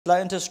Slow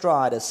into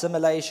stride.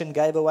 Assimilation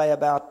gave away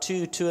about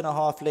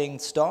 2.5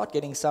 length start,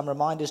 getting some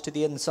reminders to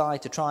the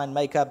inside to try and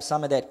make up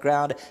some of that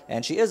ground,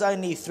 and she is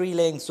only 3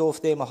 lengths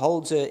off them,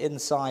 holds her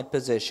inside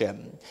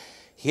position.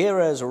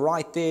 Hera's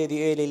right there,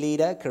 the early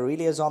leader.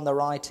 Carelia's on the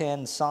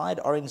right-hand side.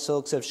 Orange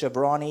Silks of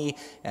Shivrani.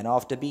 And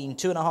after being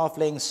 2.5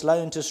 lengths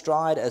slow into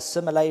stride,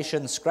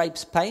 Assimilation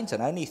scrapes paint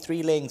and only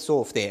 3 lengths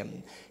off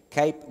them.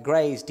 Cape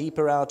Grey's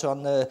deeper out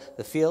on the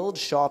field.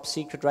 Sharp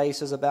Secret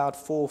Racers about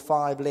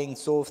 4-5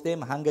 lengths off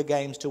them. Hunger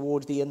Games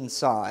towards the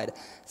inside.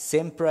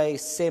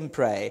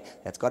 Sempre,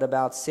 that's got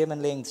about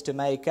 7 lengths to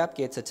make up.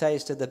 Gets a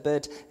taste of the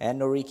bit,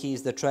 and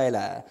Noriki's the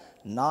trailer.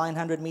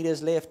 900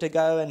 metres left to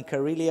go, and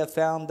Carelia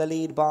found the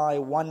lead by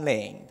 1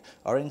 length.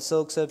 Orange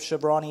Silks of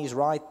Shivrani's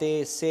right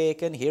there,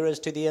 second. Hera's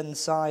to the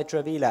inside,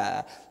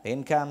 Travila.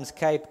 Then comes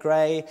Cape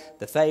Grey.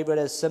 The favourite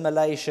is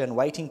Assimilation,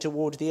 waiting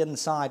towards the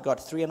inside. Got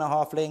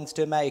 3.5 lengths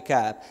to make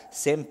up.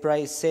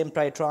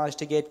 Sempre tries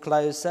to get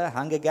closer.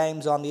 Hunger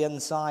Games on the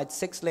inside,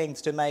 6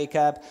 lengths to make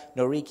up.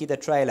 Noriki the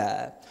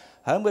trailer.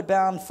 Homeward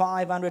bound,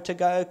 500 to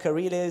go.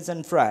 Carelia is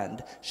in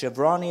front.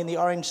 Shivrani and the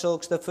Orange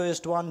Silks, the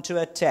first one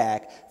to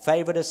attack.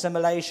 Favourite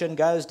Assimilation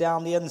goes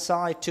down the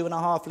inside,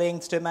 2.5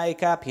 lengths to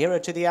make up. Hera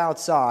to the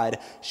outside.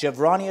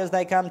 Shivrani as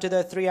they come to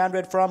the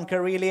 300 from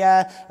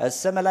Carelia.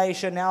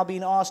 Assimilation now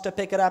being asked to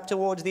pick it up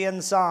towards the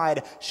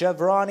inside.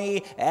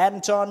 Shivrani,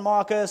 Anton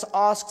Marcus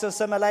asks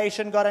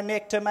Assimilation, got a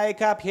neck to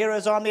make up.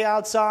 Hera's on the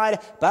outside,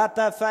 but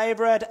the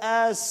favourite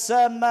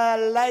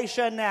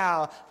Assimilation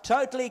now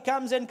totally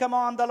comes in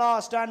command the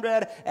last 100.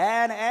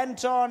 And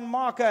Anton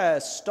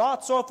Marcus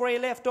starts off where he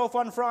left off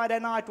on Friday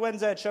night,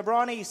 wins it.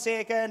 Shivrani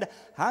second.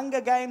 Hunger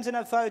Games in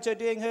a photo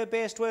doing her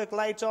best work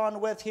late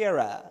on with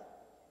Hera.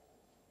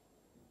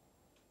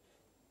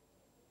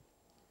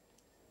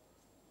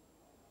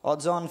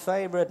 Odds-on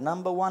favourite,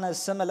 number 1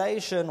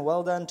 Assimilation.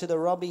 Well done to the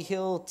Robbie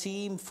Hill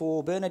team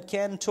for Bernard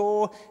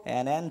Cantor.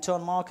 And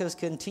Anton Marcus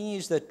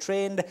continues the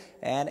trend.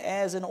 And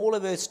as in all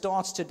of her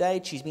starts to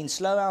date, she's been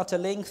slow out a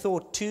length or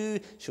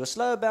 2. She was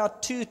slow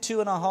about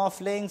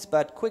 2.5 lengths,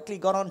 but quickly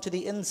got onto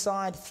the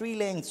inside, 3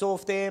 lengths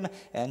off them.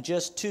 And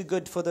just too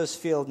good for this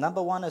field.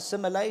 Number 1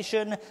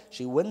 Assimilation,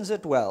 she wins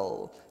it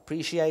well.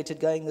 Appreciated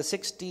going the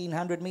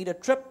 1600 metre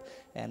trip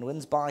and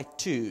wins by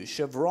 2.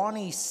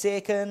 Shivrani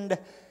second.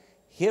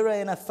 Hera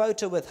in a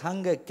photo with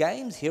Hunger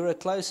Games. Hera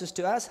closest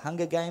to us.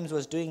 Hunger Games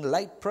was doing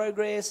late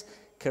progress.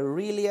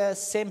 Carelia,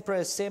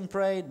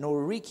 Sempre,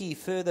 Noriki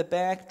further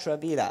back,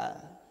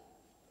 Travila.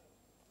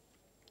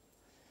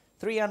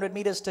 300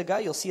 metres to go.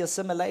 You'll see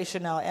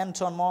Assimilation now.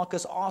 Anton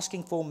Marcus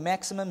asking for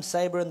maximum.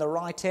 Sabre in the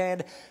right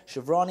hand.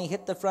 Shivrani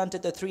hit the front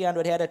at the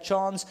 300, had a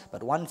chance,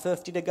 but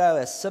 150 to go.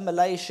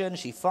 Assimilation,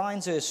 she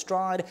finds her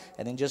stride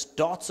and then just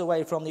darts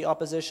away from the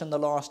opposition the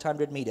last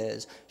 100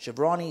 metres.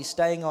 Shivrani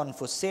staying on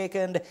for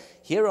second.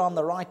 Here on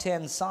the right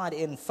hand side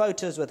in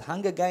photos with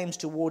Hunger Games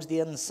towards the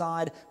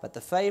inside, but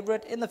the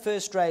favourite in the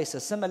first race,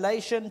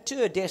 Assimilation, to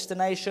her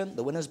destination,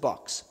 the winner's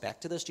box. Back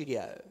to the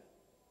studio.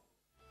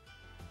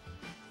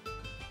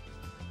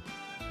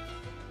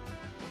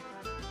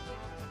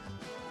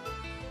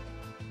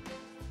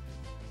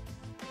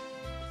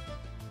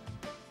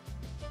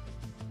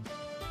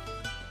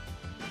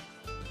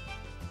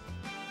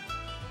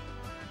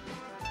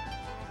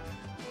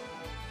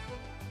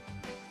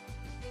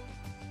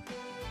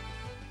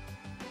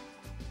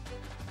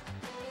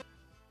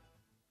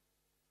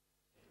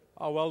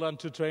 Well done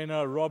to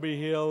trainer Robbie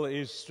Hill.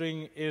 His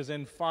string is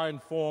in fine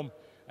form,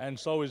 and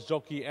so is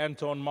jockey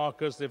Anton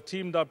Marcus. They've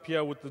teamed up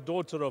here with the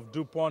daughter of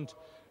DuPont.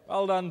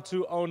 Well done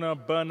to owner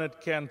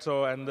Bernard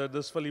Cantor, and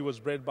this filly was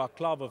bred by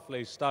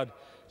Claverflay Stud.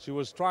 She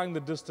was trying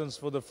the distance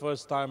for the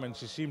first time, and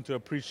she seemed to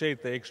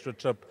appreciate the extra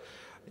trip.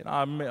 You know,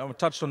 I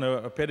touched on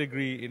her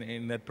pedigree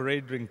in that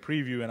parade ring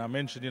preview, and I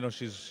mentioned, you know,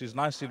 she's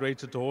nicely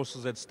rated to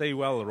horses that stay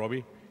well,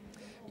 Robbie.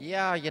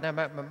 Yeah, you know,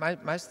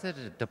 most of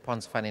the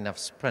DuPont's fun enough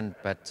sprint,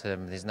 but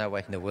there's no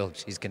way in the world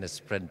she's going to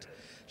sprint.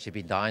 She'd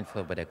be dying for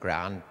a bit of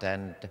ground,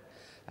 and,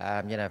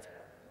 you know,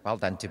 well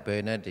done to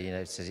Bernard. You know,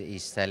 it's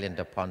East Stallion,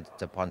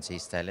 DuPont's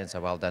East Stallion,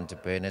 so well done to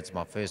Bernard. It's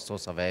my first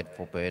horse I've had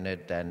for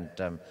Bernard, and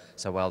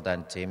so well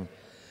done to him.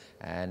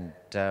 And,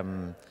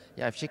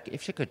 yeah,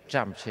 if she could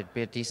jump, she'd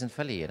be a decent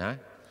filly, you know.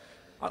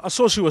 I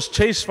saw she was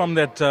chased from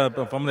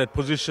that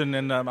position,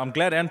 and I'm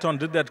glad Anton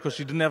did that because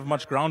she didn't have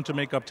much ground to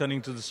make up turning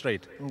to the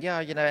straight. Yeah,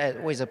 you know,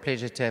 always a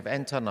pleasure to have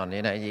Anton on.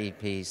 You know,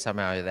 he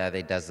somehow there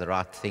he does the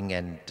right thing,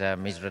 and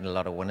he's ridden a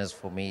lot of winners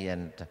for me,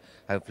 and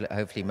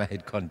hopefully may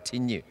it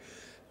continue.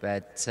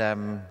 But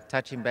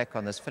touching back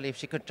on this filly, if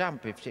she could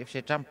jump, if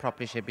she jumped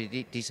properly, she'd be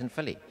a decent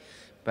filly.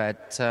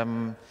 But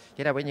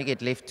you know, when you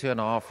get left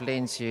 2.5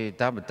 lengths, you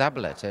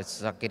double it.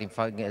 It's like giving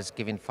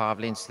 5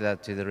 lengths to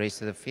the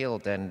rest of the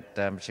field, and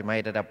she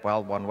made it up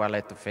well, won well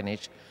at the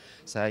finish.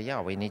 So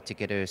yeah, we need to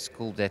get her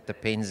schooled at the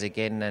pens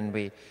again, and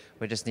we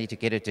just need to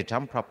get her to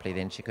jump properly.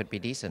 Then she could be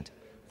decent.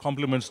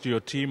 Compliments to your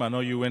team. I know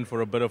you went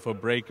for a bit of a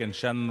break, and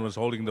Shannon was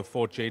holding the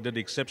fort. She did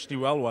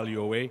exceptionally well while you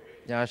were away.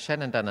 Yeah,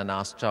 Shannon done a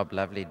nice job,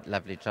 lovely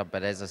job.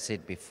 But as I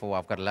said before,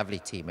 I've got a lovely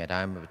team at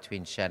home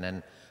between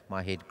Shannon,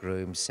 my head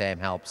groom. Sam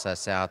helps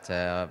us out.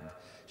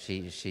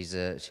 She's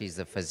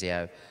the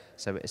physio.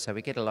 So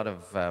we get a lot of,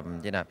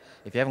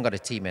 if you haven't got a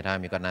team at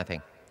home, you've got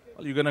nothing.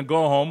 Well, you're going to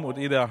go home with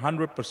either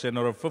 100%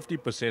 or a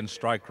 50%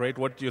 strike rate.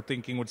 What are you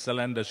thinking with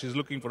Selenda? She's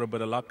looking for a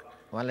bit of luck.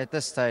 Well, at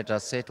this stage, I'll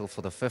settle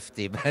for the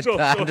 50, but the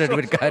 100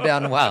 would go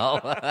down well.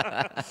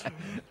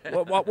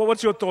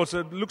 What's your thoughts?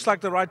 It looks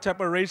like the right type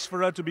of race for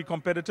her to be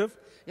competitive.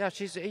 Yeah,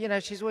 she's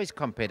always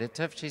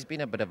competitive. She's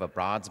been a bit of a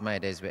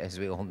bridesmaid, as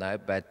we all know,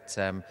 but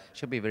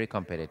she'll be very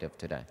competitive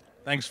today.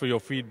 Thanks for your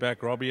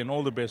feedback, Robbie, and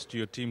all the best to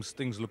your teams.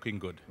 Things looking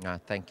good. No,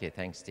 thank you.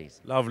 Thanks, Steve.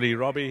 Lovely.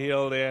 Robbie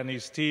Hill there and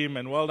his team.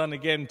 And well done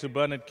again to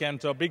Bernard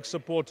Cantor, big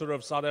supporter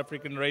of South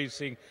African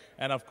racing.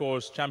 And, of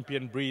course,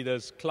 champion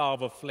breeders,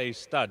 Claver Flay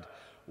Stud.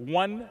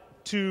 1,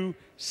 2,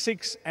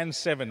 6 and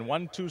 7.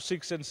 1, 2,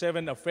 6 and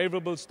 7. A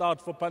favourable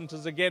start for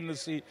punters again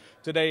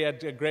today at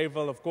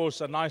Greyville. Of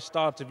course, a nice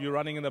start if you're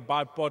running in the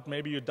bipod.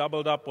 Maybe you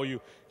doubled up or you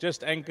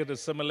just anchored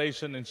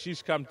Assimilation, and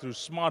she's come through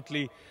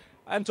smartly.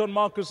 Anton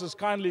Marcus has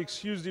kindly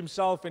excused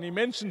himself, and he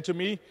mentioned to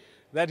me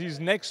that his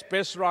next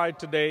best ride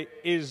today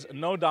is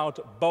no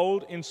doubt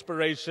Bold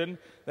Inspiration.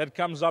 That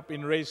comes up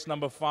in race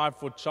number 5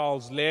 for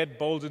Charles Laird.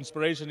 Bold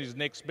Inspiration is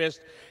next best.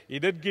 He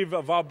did give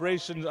a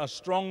Vibration a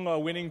strong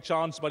winning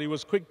chance, but he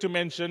was quick to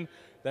mention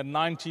that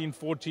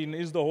 1914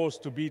 is the horse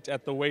to beat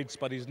at the weights,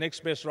 but his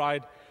next best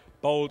ride,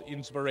 Bold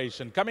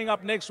Inspiration. Coming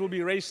up next will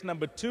be race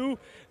number 2.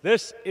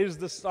 This is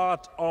the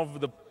start of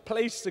the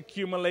place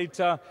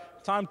accumulator.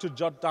 Time to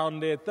jot down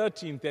there,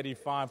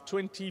 13:35,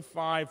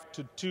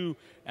 25-2,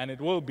 and it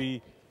will be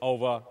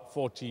over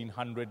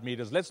 1,400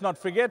 meters. Let's not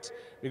forget,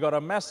 we got a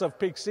massive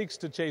pick 6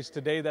 to chase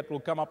today that will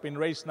come up in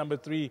race number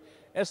 3,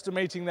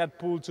 estimating that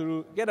pool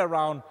to get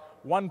around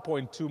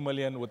 1.2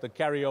 million with the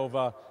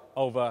carryover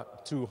over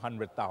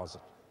 200,000.